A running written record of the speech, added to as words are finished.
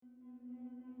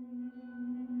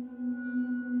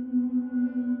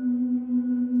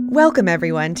Welcome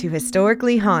everyone to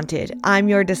Historically Haunted. I'm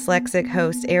your dyslexic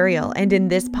host, Ariel, and in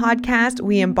this podcast,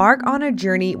 we embark on a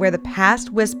journey where the past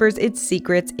whispers its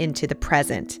secrets into the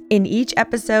present. In each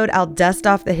episode, I'll dust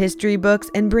off the history books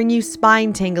and bring you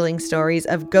spine-tingling stories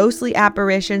of ghostly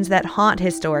apparitions that haunt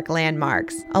historic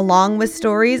landmarks, along with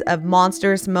stories of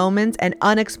monstrous moments and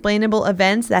unexplainable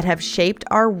events that have shaped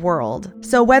our world.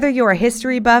 So whether you're a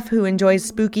history buff who enjoys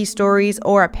spooky stories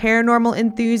or a paranormal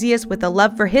enthusiast with a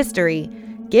love for history,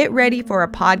 get ready for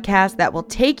a podcast that will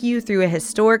take you through a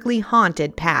historically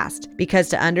haunted past. Because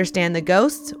to understand the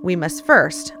ghosts, we must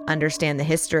first understand the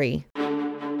history.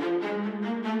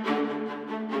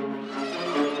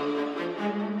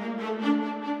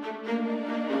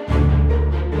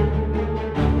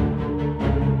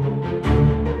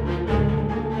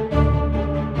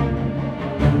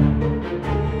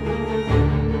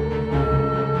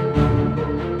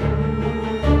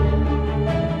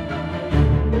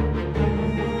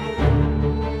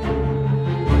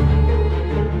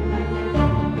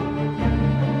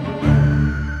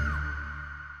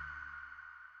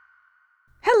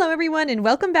 Hello everyone and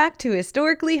welcome back to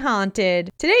Historically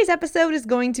Haunted. Today's episode is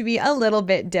going to be a little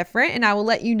bit different and I will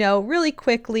let you know really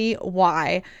quickly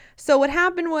why. So what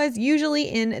happened was, usually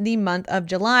in the month of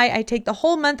July, I take the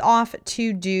whole month off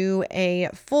to do a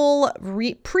full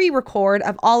pre-record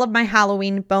of all of my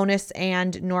Halloween bonus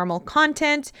and normal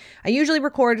content. I usually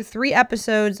record 3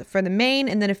 episodes for the main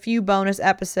and then a few bonus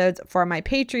episodes for my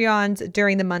Patreons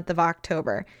during the month of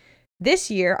October.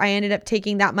 This year, I ended up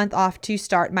taking that month off to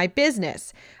start my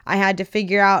business. I had to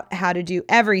figure out how to do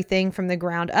everything from the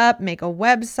ground up, make a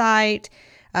website,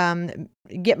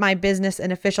 get my business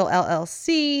an official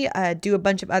LLC, do a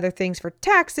bunch of other things for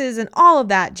taxes and all of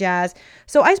that jazz.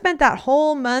 So I spent that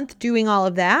whole month doing all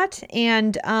of that.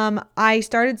 And I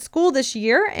started school this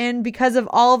year. And because of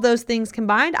all of those things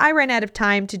combined, I ran out of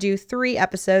time to do 3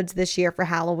 episodes this year for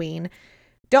Halloween.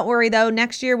 Don't worry though,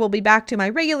 next year we'll be back to my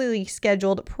regularly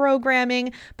scheduled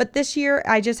programming, but this year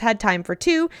I just had time for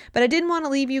 2, but I didn't want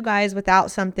to leave you guys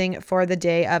without something for the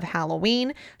day of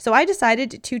Halloween. So I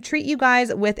decided to treat you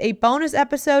guys with a bonus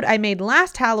episode I made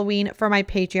last Halloween for my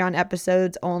Patreon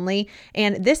episodes only,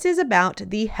 and this is about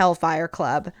the Hellfire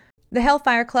Club. The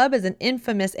Hellfire Club is an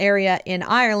infamous area in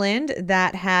Ireland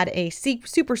that had a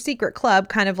super secret club,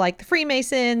 kind of like the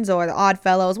Freemasons or the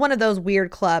Oddfellows, one of those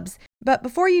weird clubs. But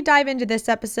before you dive into this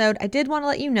episode, I did want to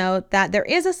let you know that there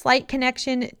is a slight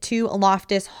connection to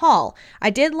Loftus Hall.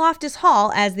 I did Loftus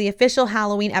Hall as the official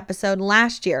Halloween episode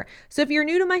last year. So if you're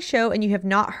new to my show and you have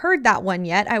not heard that one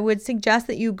yet, I would suggest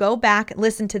that you go back,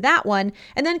 listen to that one,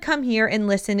 and then come here and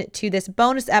listen to this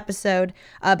bonus episode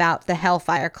about the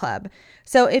Hellfire Club.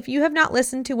 So if you have not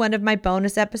listened to one of my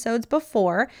bonus episodes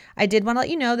before, I did want to let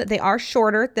you know that they are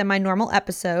shorter than my normal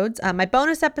episodes. My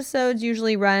bonus episodes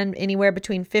usually run anywhere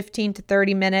between 15 to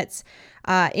 30 minutes,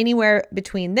 anywhere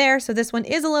between there. So this one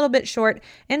is a little bit short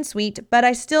and sweet, but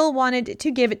I still wanted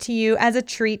to give it to you as a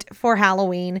treat for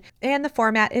Halloween, and the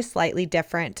format is slightly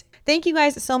different. Thank you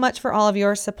guys so much for all of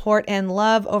your support and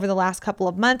love over the last couple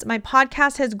of months. My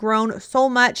podcast has grown so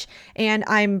much and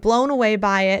I'm blown away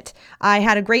by it. I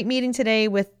had a great meeting today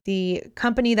with the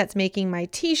company that's making my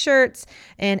t-shirts,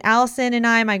 and Allison and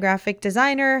I, my graphic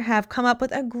designer, have come up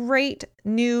with a great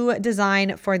new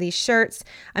design for these shirts.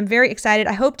 I'm very excited.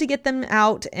 I hope to get them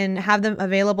out and have them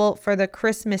available for the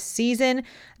Christmas season.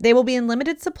 They will be in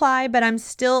limited supply, but I'm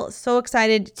still so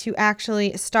excited to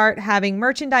actually start having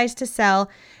merchandise to sell.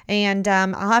 And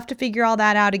I'll have to figure all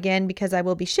that out again because I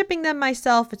will be shipping them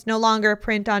myself. It's no longer a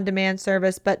print-on-demand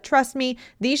service, but trust me,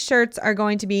 these shirts are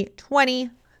going to be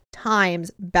 20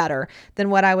 times better than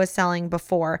what I was selling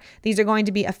before. These are going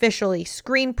to be officially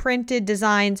screen printed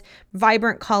designs,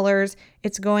 vibrant colors.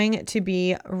 It's going to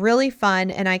be really fun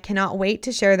and I cannot wait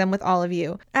to share them with all of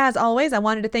you. As always, I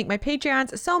wanted to thank my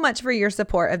Patreons so much for your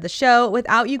support of the show.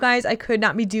 Without you guys, I could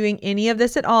not be doing any of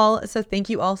this at all, so thank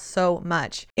you all so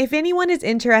much. If anyone is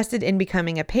interested in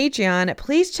becoming a Patreon,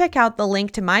 please check out the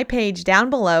link to my page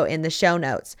down below in the show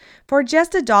notes. For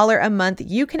just $1 a month,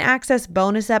 you can access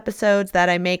bonus episodes that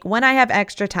I make when I have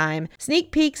extra time,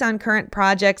 sneak peeks on current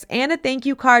projects, and a thank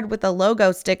you card with a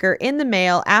logo sticker in the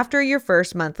mail after your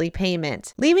first monthly payment.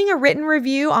 Leaving a written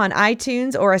review on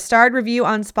iTunes or a starred review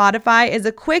on Spotify is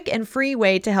a quick and free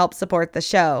way to help support the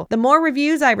show. The more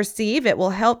reviews I receive, it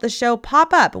will help the show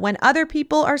pop up when other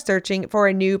people are searching for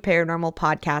a new paranormal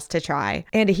podcast to try.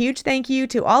 And a huge thank you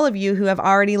to all of you who have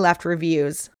already left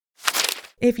reviews.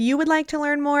 If you would like to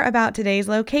learn more about today's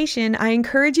location, I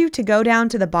encourage you to go down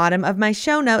to the bottom of my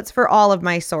show notes for all of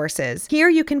my sources. Here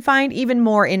you can find even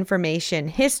more information,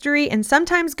 history, and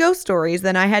sometimes ghost stories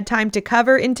than I had time to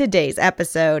cover in today's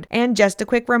episode. And just a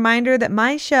quick reminder that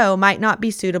my show might not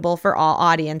be suitable for all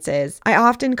audiences. I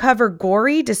often cover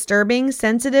gory, disturbing,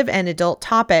 sensitive, and adult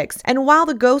topics. And while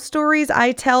the ghost stories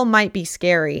I tell might be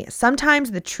scary, sometimes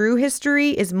the true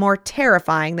history is more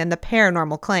terrifying than the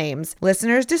paranormal claims.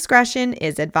 Listeners' discretion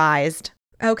is advised.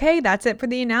 Okay, that's it for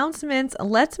the announcements.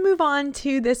 Let's move on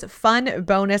to this fun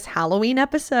bonus Halloween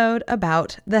episode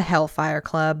about the Hellfire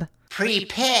Club.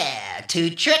 Prepare to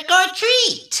trick or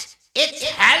treat. It's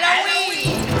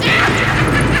Halloween!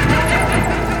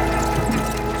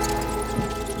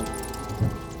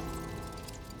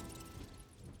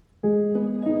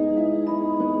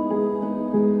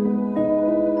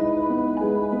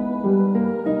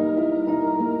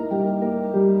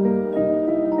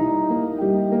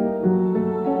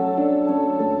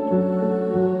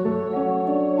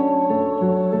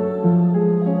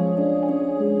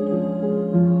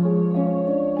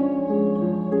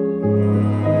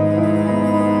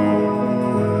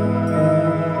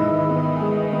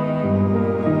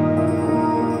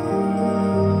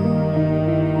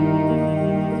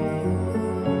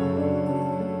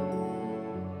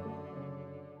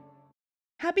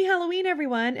 Happy Halloween,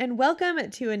 everyone, and welcome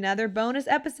to another bonus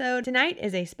episode. Tonight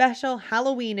is a special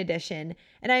Halloween edition,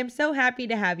 and I am so happy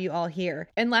to have you all here.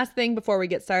 And last thing before we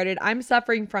get started, I'm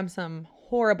suffering from some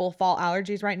horrible fall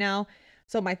allergies right now.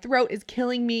 So my throat is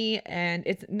killing me, and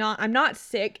I'm not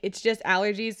sick, it's just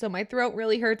allergies. So my throat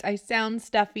really hurts. I sound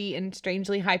stuffy and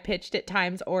strangely high-pitched at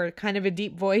times, or kind of a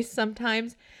deep voice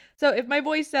sometimes. So if my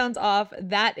voice sounds off,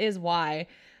 that is why.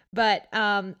 But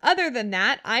other than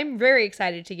that, I'm very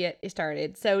excited to get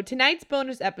started. So tonight's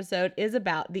bonus episode is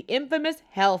about the infamous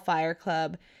Hellfire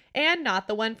Club, and not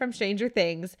the one from Stranger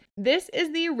Things. This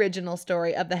is the original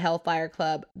story of the Hellfire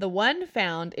Club, the one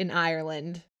found in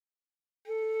Ireland.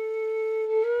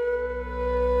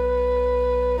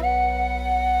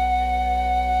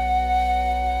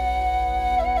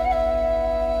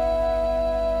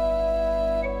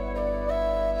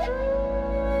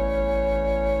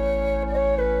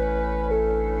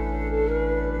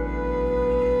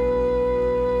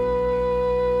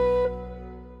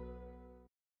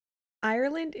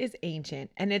 Ireland is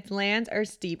ancient, and its lands are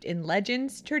steeped in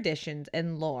legends, traditions,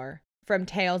 and lore. From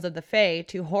tales of the Fae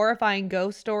to horrifying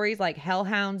ghost stories like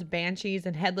hellhounds, banshees,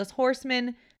 and headless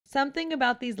horsemen, something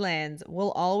about these lands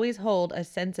will always hold a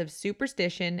sense of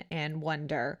superstition and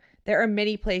wonder. There are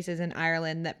many places in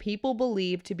Ireland that people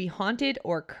believe to be haunted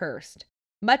or cursed.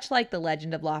 Much like the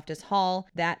legend of Loftus Hall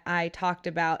that I talked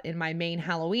about in my main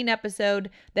Halloween episode,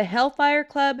 the Hellfire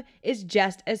Club is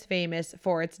just as famous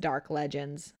for its dark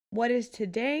legends. What is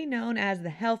today known as the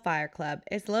Hellfire Club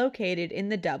is located in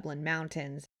the Dublin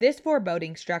Mountains. This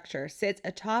foreboding structure sits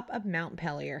atop of Mount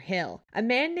Pellier Hill. A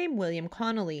man named William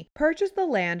Connolly purchased the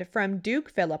land from Duke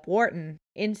Philip Wharton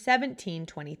in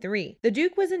 1723. The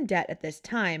Duke was in debt at this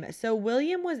time, so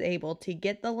William was able to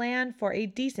get the land for a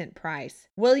decent price.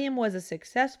 William was a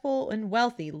successful and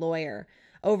wealthy lawyer.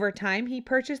 Over time, he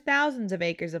purchased thousands of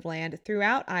acres of land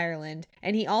throughout Ireland,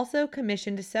 and he also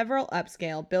commissioned several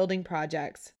upscale building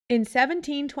projects. In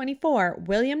 1724,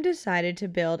 William decided to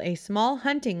build a small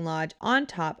hunting lodge on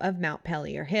top of Mount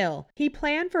Pellier Hill. He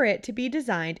planned for it to be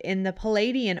designed in the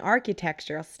Palladian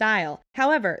architectural style.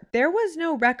 However, there was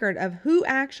no record of who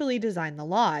actually designed the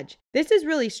lodge. This is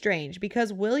really strange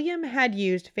because William had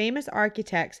used famous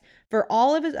architects for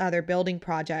all of his other building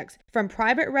projects, from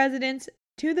private residence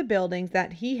to the buildings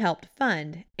that he helped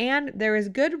fund, and there is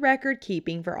good record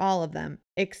keeping for all of them,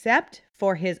 except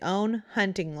for his own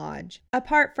hunting lodge.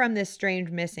 Apart from this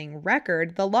strange missing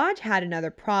record, the lodge had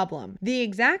another problem. The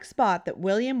exact spot that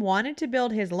William wanted to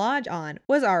build his lodge on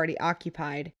was already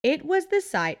occupied. It was the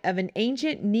site of an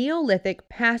ancient Neolithic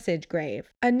passage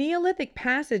grave. A Neolithic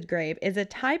passage grave is a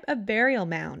type of burial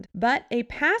mound, but a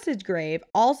passage grave,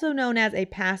 also known as a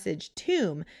passage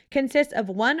tomb, consists of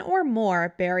one or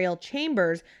more burial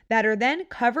chambers that are then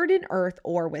covered in earth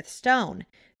or with stone.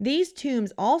 These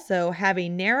tombs also have a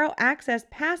narrow access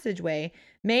passageway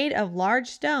made of large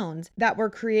stones that were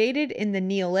created in the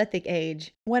Neolithic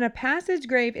age. When a passage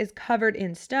grave is covered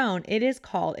in stone, it is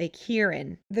called a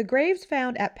cairn. The graves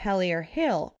found at Pellier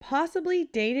Hill possibly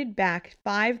dated back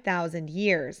 5,000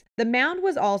 years. The mound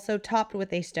was also topped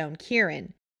with a stone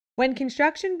cairn. When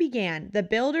construction began, the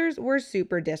builders were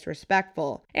super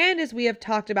disrespectful. And as we have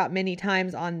talked about many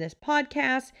times on this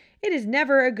podcast, it is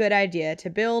never a good idea to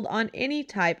build on any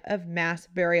type of mass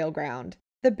burial ground.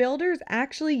 The builders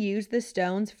actually used the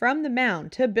stones from the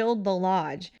mound to build the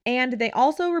lodge, and they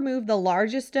also removed the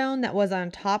largest stone that was on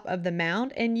top of the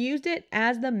mound and used it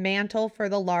as the mantle for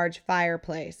the large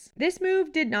fireplace. This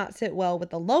move did not sit well with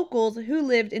the locals who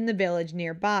lived in the village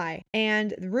nearby,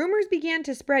 and rumors began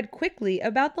to spread quickly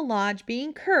about the lodge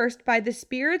being cursed by the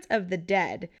spirits of the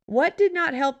dead. What did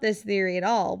not help this theory at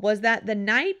all was that the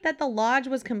night that the lodge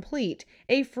was complete,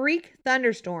 a freak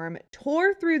thunderstorm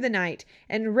tore through the night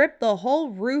and ripped the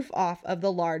whole roof off of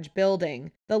the large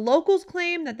building. The locals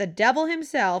claim that the devil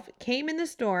himself came in the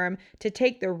storm to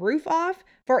take the roof off,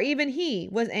 for even he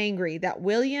was angry that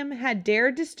William had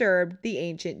dared disturb the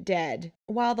ancient dead.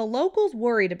 While the locals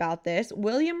worried about this,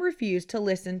 William refused to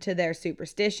listen to their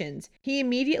superstitions. He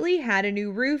immediately had a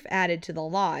new roof added to the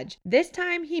lodge. This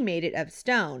time he made it of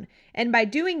stone, and by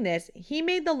doing this, he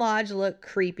made the lodge look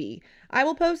creepy. I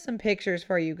will post some pictures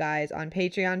for you guys on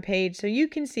Patreon page so you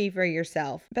can see for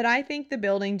yourself, but I think the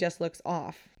building just looks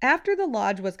off. After the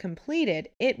lodge was completed,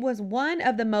 it was one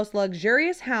of the most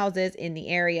luxurious houses in the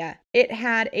area. It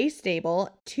had a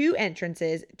stable, 2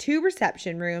 entrances, 2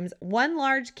 reception rooms, 1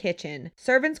 large kitchen,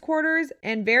 servants' quarters,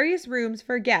 and various rooms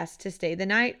for guests to stay the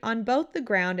night on both the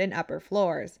ground and upper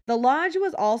floors. The lodge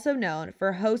was also known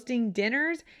for hosting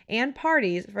dinners and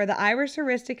parties for the Irish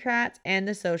aristocrats and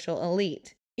the social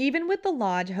elite. Even with the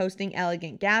lodge hosting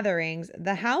elegant gatherings,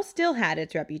 the house still had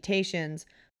its reputations.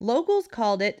 Locals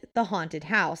called it the Haunted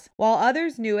House, while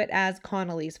others knew it as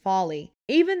Connolly's Folly.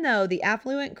 Even though the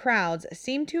affluent crowds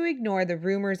seemed to ignore the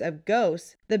rumors of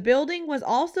ghosts, the building was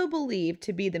also believed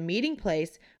to be the meeting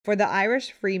place for the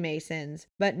Irish Freemasons.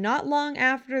 But not long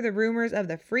after the rumors of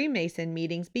the Freemason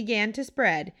meetings began to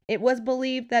spread, it was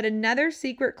believed that another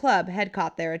secret club had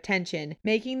caught their attention,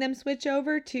 making them switch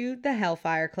over to the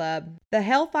Hellfire Club. The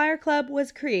Hellfire Club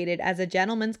was created as a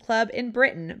gentleman's club in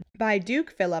Britain by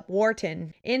Duke Philip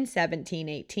Wharton in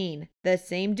 1718, the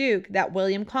same Duke that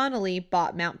William Connolly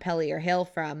bought Montpelier Hill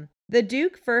from. The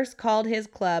Duke first called his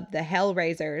club the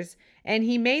Hellraisers, and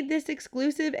he made this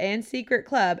exclusive and secret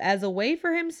club as a way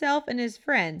for himself and his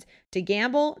friends to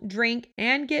gamble, drink,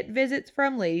 and get visits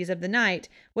from ladies of the night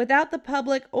without the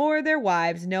public or their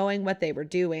wives knowing what they were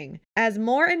doing. As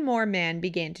more and more men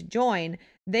began to join,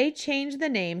 they changed the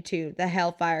name to the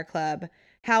Hellfire Club.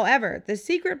 However, the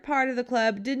secret part of the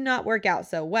club did not work out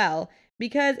so well,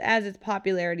 because as its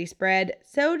popularity spread,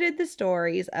 so did the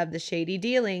stories of the shady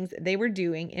dealings they were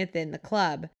doing within the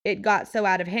club. It got so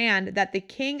out of hand that the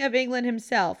King of England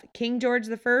himself, King George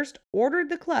I, ordered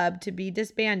the club to be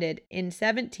disbanded in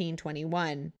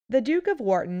 1721. The Duke of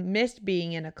Wharton missed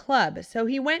being in a club, so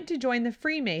he went to join the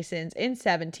Freemasons in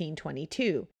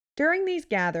 1722. During these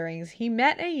gatherings, he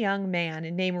met a young man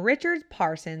named Richard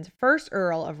Parsons, 1st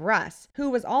Earl of Russ, who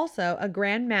was also a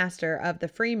Grand Master of the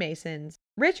Freemasons.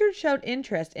 Richard showed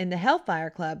interest in the Hellfire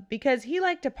Club because he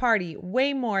liked to party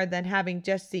way more than having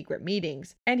just secret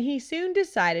meetings, and he soon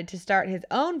decided to start his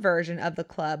own version of the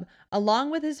club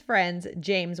along with his friends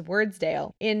James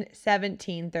Wordsdale in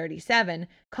 1737,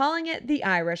 calling it the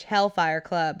Irish Hellfire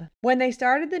Club. When they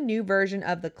started the new version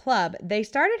of the club, they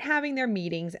started having their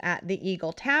meetings at the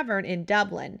Eagle Tavern in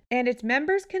Dublin, and its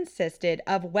members consisted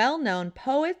of well-known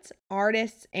poets,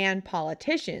 artists, and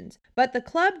politicians. But the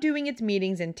club doing its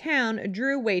meetings in town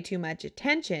drew way too much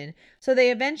attention, so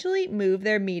they eventually moved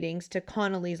their meetings to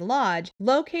Connolly's Lodge,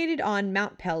 located on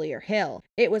Montpelier Hill.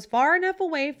 It was far enough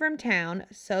away from town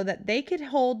so that they could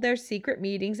hold their secret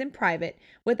meetings in private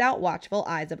without watchful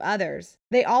eyes of others.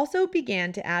 They also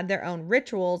began to add their own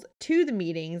rituals to the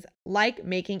meetings, like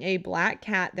making a black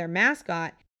cat their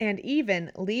mascot, and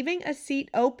even leaving a seat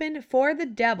open for the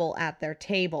devil at their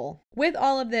table. With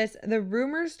all of this, the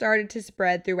rumors started to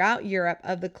spread throughout Europe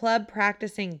of the club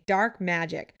practicing dark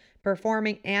magic,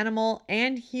 performing animal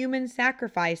and human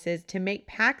sacrifices to make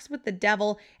pacts with the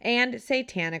devil and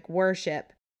satanic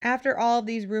worship. After all of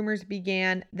these rumors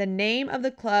began, the name of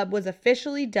the club was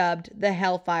officially dubbed the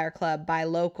Hellfire Club by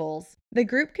locals. The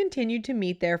group continued to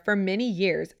meet there for many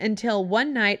years until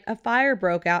one night a fire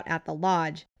broke out at the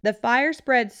lodge. The fire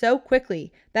spread so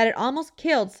quickly that it almost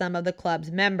killed some of the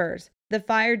club's members. The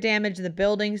fire damaged the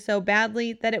building so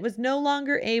badly that it was no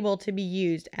longer able to be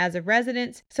used as a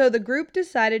residence, so the group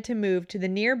decided to move to the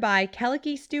nearby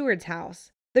Kellicky Steward's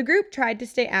house. The group tried to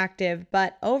stay active,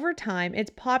 but over time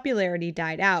its popularity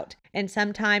died out, and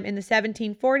sometime in the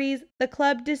 1740s, the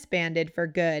club disbanded for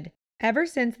good. Ever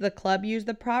since the club used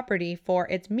the property for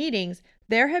its meetings,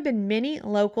 There have been many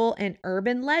local and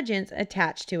urban legends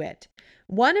attached to it.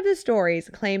 One of the stories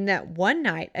claimed that one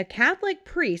night a Catholic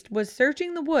priest was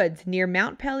searching the woods near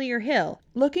Mount Pellier Hill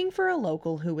looking for a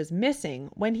local who was missing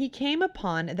when he came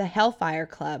upon the Hellfire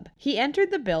Club. He entered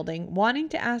the building wanting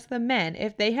to ask the men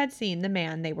if they had seen the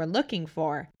man they were looking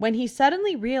for, when he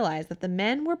suddenly realized that the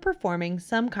men were performing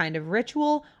some kind of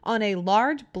ritual on a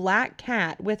large black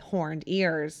cat with horned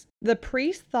ears. The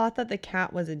priest thought that the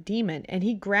cat was a demon, and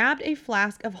he grabbed a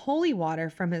flask of holy water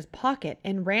from his pocket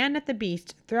and ran at the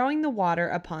beast, throwing the water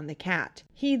upon the cat.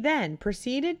 He then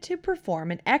proceeded to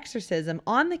perform an exorcism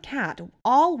on the cat,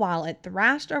 all while it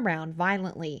thrashed around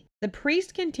violently. The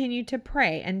priest continued to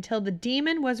pray until the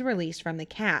demon was released from the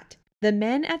cat. The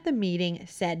men at the meeting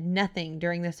said nothing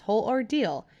during this whole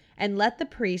ordeal and let the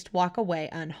priest walk away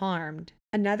unharmed.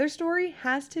 Another story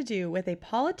has to do with a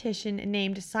politician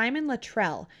named Simon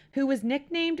Luttrell, who was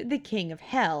nicknamed the King of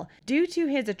Hell due to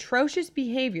his atrocious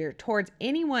behavior towards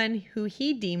anyone who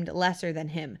he deemed lesser than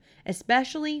him,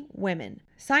 especially women.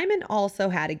 Simon also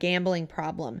had a gambling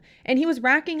problem, and he was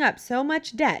racking up so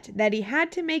much debt that he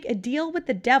had to make a deal with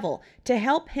the devil to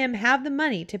help him have the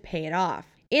money to pay it off.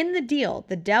 In the deal,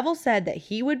 the devil said that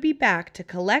he would be back to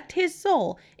collect his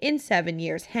soul in 7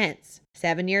 years hence.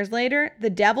 7 years later, the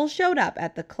devil showed up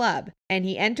at the club, and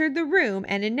he entered the room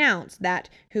and announced that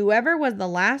whoever was the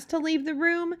last to leave the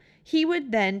room, he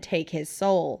would then take his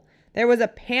soul. There was a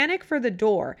panic for the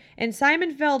door, and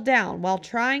Simon fell down while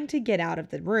trying to get out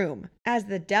of the room. As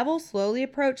the devil slowly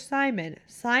approached Simon,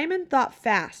 Simon thought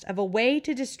fast of a way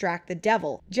to distract the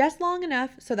devil, just long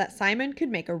enough so that Simon could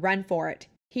make a run for it.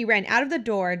 He ran out of the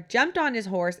door, jumped on his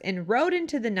horse, and rode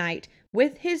into the night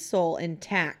with his soul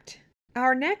intact.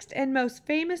 Our next and most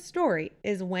famous story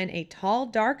is when a tall,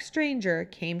 dark stranger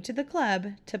came to the club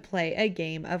to play a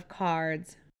game of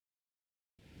cards.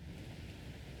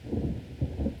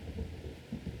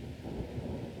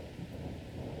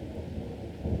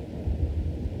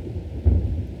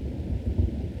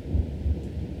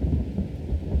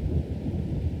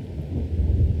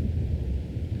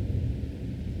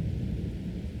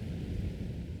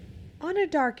 On a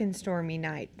dark and stormy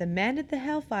night, the men at the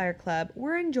Hellfire Club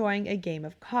were enjoying a game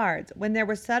of cards when there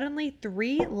were suddenly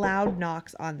 3 loud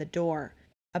knocks on the door.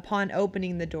 Upon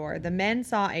opening the door, the men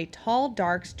saw a tall,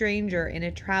 dark stranger in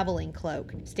a traveling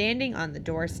cloak standing on the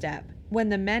doorstep. When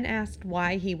the men asked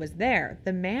why he was there,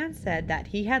 the man said that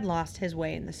he had lost his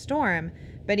way in the storm,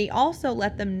 but he also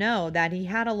let them know that he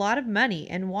had a lot of money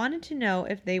and wanted to know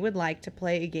if they would like to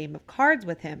play a game of cards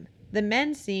with him. The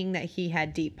men, seeing that he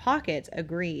had deep pockets,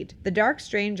 agreed. The dark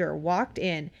stranger walked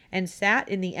in and sat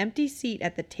in the empty seat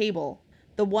at the table,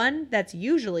 the one that's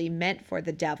usually meant for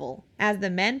the devil. As the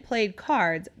men played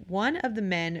cards, one of the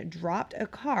men dropped a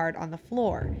card on the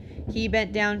floor. He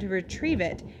bent down to retrieve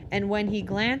it, and when he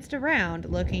glanced around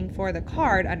looking for the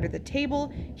card under the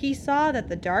table, he saw that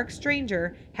the dark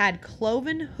stranger had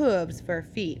cloven hooves for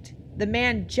feet. The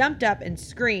man jumped up and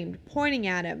screamed, pointing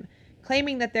at him,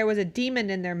 claiming that there was a demon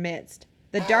in their midst.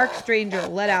 The dark stranger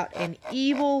let out an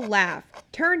evil laugh,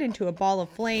 turned into a ball of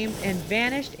flames, and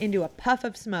vanished into a puff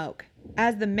of smoke.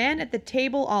 As the men at the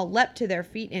table all leapt to their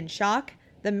feet in shock,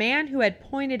 the man who had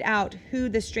pointed out who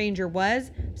the stranger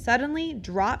was suddenly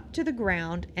dropped to the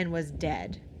ground and was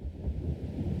dead.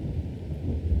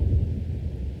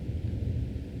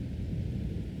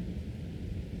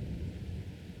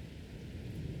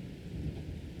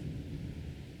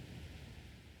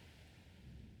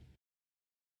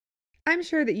 I'm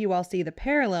sure that you all see the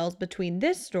parallels between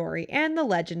this story and the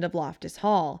legend of Loftus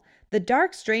Hall. The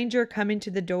dark stranger coming to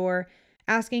the door,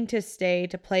 asking to stay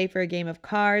to play for a game of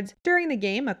cards. During the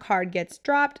game, a card gets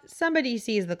dropped, somebody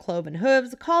sees the cloven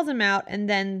hooves, calls him out, and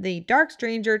then the dark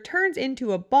stranger turns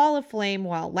into a ball of flame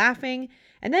while laughing,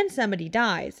 and then somebody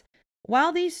dies.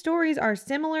 While these stories are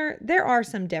similar, there are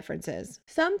some differences.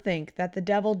 Some think that the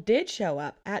devil did show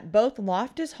up at both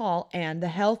Loftus Hall and the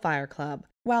Hellfire Club,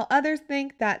 while others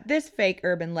think that this fake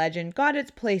urban legend got its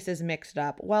places mixed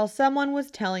up while someone was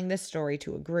telling this story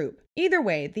to a group. Either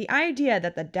way, the idea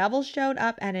that the devil showed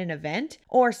up at an event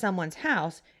or someone's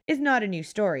house is not a new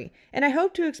story, and I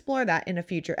hope to explore that in a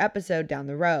future episode down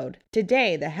the road.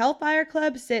 Today, the Hellfire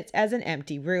Club sits as an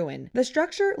empty ruin. The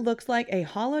structure looks like a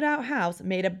hollowed out house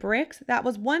made of bricks that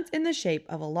was once in the shape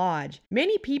of a lodge.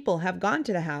 Many people have gone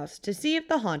to the house to see if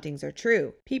the hauntings are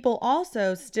true. People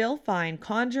also still find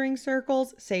conjuring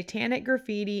circles, satanic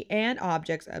graffiti, and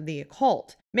objects of the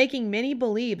occult. making many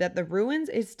believe that the ruins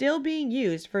is still being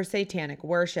used for satanic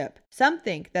worship. Some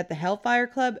think that the Hellfire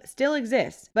Club still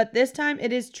exists, but this time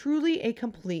it is truly a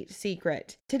complete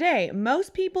secret. Today,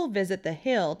 most people visit the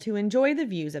hill to enjoy the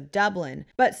views of Dublin,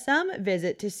 but some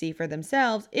visit to see for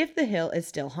themselves if the hill is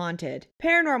still haunted.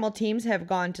 Paranormal teams have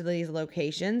gone to these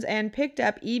locations and picked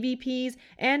up EVPs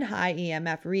and high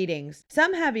EMF readings.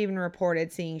 Some have even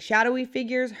reported seeing shadowy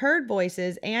figures, heard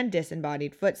voices, and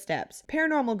disembodied footsteps.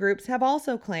 Paranormal groups have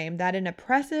also claimed that an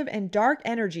oppressive and dark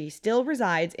energy still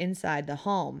resides inside the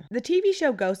home. The TV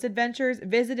show Ghost Adventures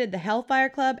visited the Hellfire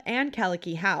Club and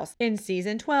Kaliki House in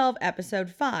season 12,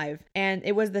 episode 5, and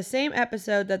it was the same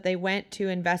episode that they went to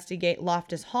investigate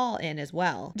Loftus Hall in as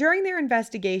well. During their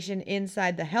investigation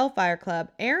inside the Hellfire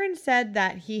Club, Aaron said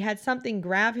that he had something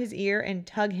grab his ear and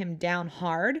tug him down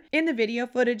hard. In the video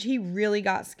footage, he really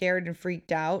got scared and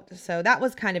freaked out, so that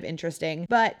was kind of interesting.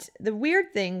 But the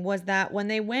weird thing was that when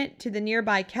they went to the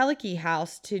nearby Kaliki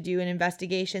house to do an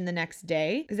investigation the next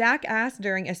day, Zach asked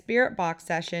during a spirit box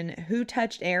session who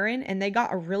touched Aaron, and they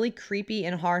got a really creepy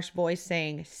and harsh voice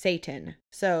saying Satan.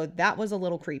 So that was a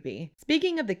little creepy.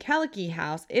 Speaking of the Kaliki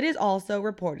house, it is also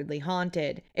reportedly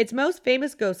haunted. Its most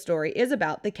famous ghost story is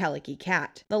about the Kaliki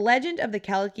cat. The legend of the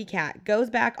Kaliki cat goes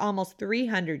back almost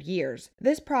 300 years.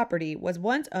 This property was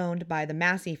once owned by the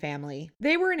Massey family.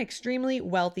 They were an extremely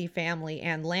wealthy family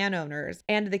and landowners,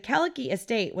 and the Kaliki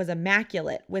estate was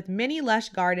immaculate with many lush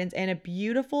gardens and a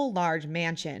beautiful large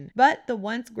mansion. But the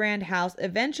once grand house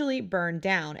eventually burned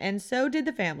down, and so did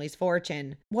the family's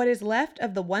fortune. What is left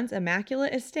of the once immaculate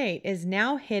estate is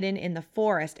now hidden in the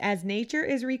forest as nature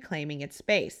is reclaiming its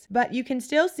space. But you can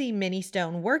still see many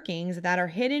stone workings that are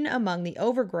hidden among the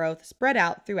overgrowth spread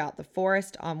out throughout the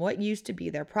forest on what used to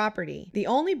be their property. The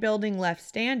only building left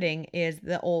standing is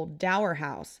the old Dower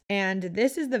House, and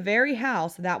this is the very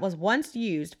house that was once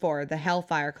used for the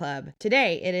Hellfire Club.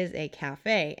 Today it is a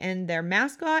cafe, and their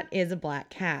mascot is a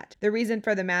black cat. The reason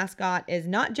for the mascot is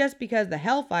not just because the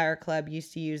Hellfire Club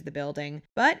used to use the building,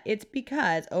 but it's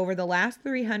because over the last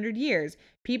 300 years,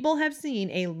 people have seen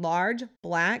a large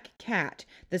black cat,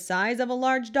 the size of a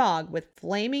large dog with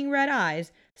flaming red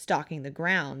eyes, stalking the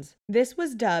grounds. This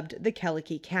was dubbed the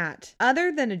Kaliki cat.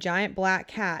 Other than a giant black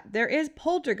cat, there is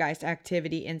poltergeist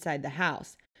activity inside the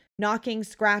house. Knocking,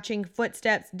 scratching,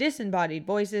 footsteps, disembodied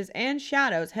voices, and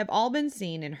shadows have all been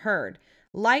seen and heard.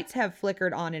 Lights have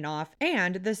flickered on and off,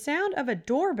 and the sound of a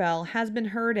doorbell has been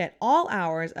heard at all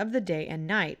hours of the day and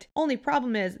night. Only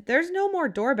problem is, there's no more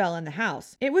doorbell in the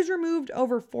house. It was removed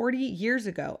over 40 years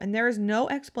ago, and there is no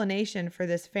explanation for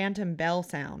this phantom bell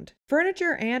sound.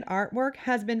 Furniture and artwork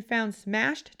has been found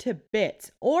smashed to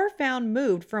bits or found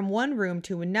moved from one room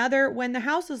to another when the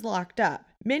house is locked up.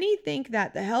 Many think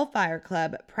that the Hellfire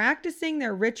Club practicing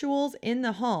their rituals in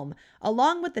the home,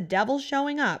 along with the devil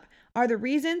showing up, are the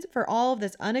reasons for all of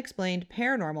this unexplained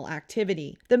paranormal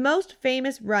activity. The most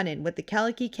famous run-in with the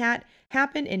Kaliki cat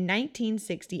happened in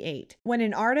 1968, when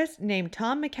an artist named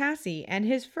Tom McCasey and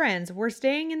his friends were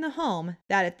staying in the home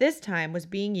that at this time was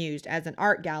being used as an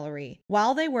art gallery.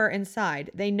 While they were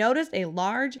inside, they noticed a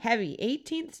large, heavy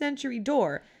 18th century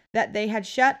door that they had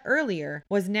shut earlier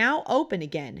was now open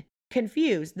again.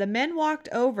 Confused, the men walked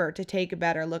over to take a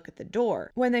better look at the door,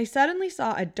 when they suddenly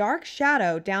saw a dark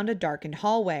shadow down a darkened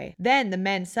hallway. Then the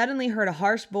men suddenly heard a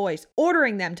harsh voice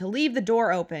ordering them to leave the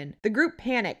door open. The group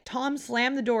panicked. Tom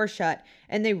slammed the door shut,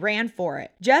 and they ran for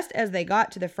it. Just as they got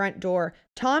to the front door,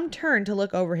 Tom turned to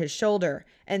look over his shoulder,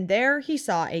 and there he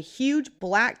saw a huge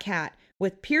black cat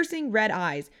with piercing red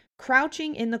eyes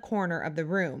crouching in the corner of the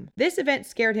room. This event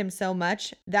scared him so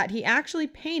much that he actually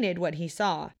painted what he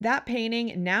saw. That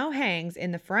painting now hangs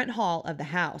in the front hall of the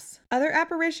house. Other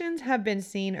apparitions have been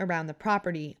seen around the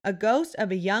property. A ghost of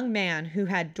a young man who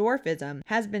had dwarfism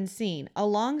has been seen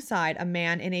alongside a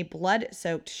man in a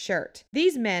blood-soaked shirt.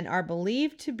 These men are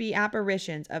believed to be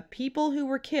apparitions of people who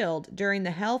were killed during the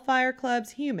Hellfire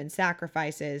Club's human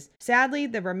sacrifices. Sadly,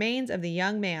 the remains of the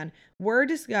young man were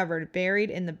discovered buried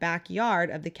in the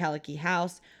backyard of the Kaliki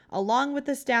house, along with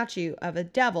the statue of a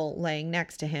devil laying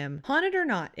next to him. Haunted or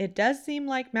not, it does seem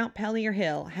like Mount Pellier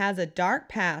Hill has a dark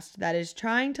past that is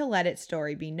trying to let its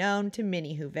story be known to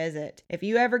many who visit. If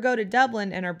you ever go to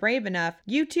Dublin and are brave enough,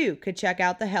 you too could check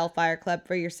out the Hellfire Club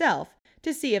for yourself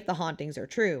to see if the hauntings are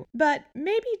true. But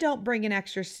maybe don't bring an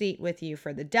extra seat with you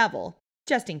for the devil,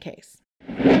 just in case.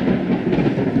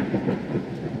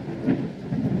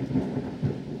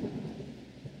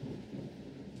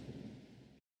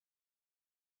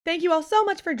 Thank you all so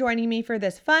much for joining me for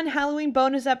this fun Halloween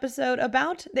bonus episode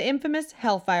about the infamous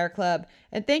Hellfire Club.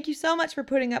 And thank you so much for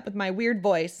putting up with my weird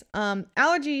voice.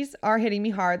 Allergies are hitting me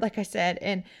hard, like I said,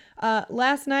 and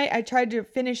Last night I tried to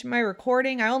finish my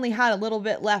recording. I only had a little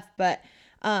bit left, but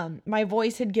my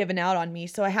voice had given out on me,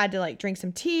 so I had to like drink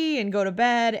some tea and go to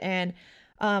bed, and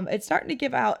it's starting to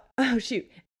give out. Oh shoot.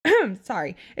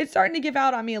 Sorry. It's starting to give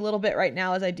out on me a little bit right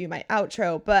now as I do my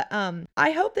outro, but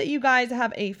I hope that you guys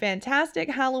have a fantastic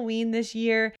Halloween this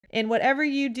year, and whatever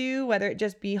you do, whether it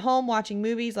just be home watching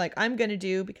movies like I'm going to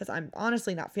do because I'm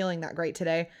honestly not feeling that great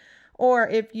today, or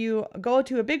if you go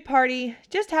to a big party,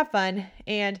 just have fun.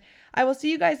 And I will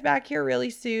see you guys back here really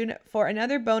soon for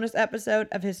another bonus episode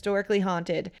of Historically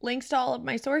Haunted. Links to all of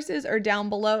my sources are down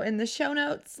below in the show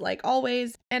notes, like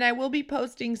always. And I will be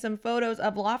posting some photos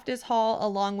of Loftus Hall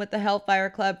along with the Hellfire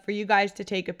Club for you guys to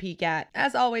take a peek at.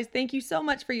 As always, thank you so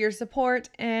much for your support,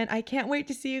 and I can't wait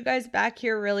to see you guys back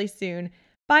here really soon.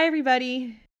 Bye,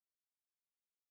 everybody.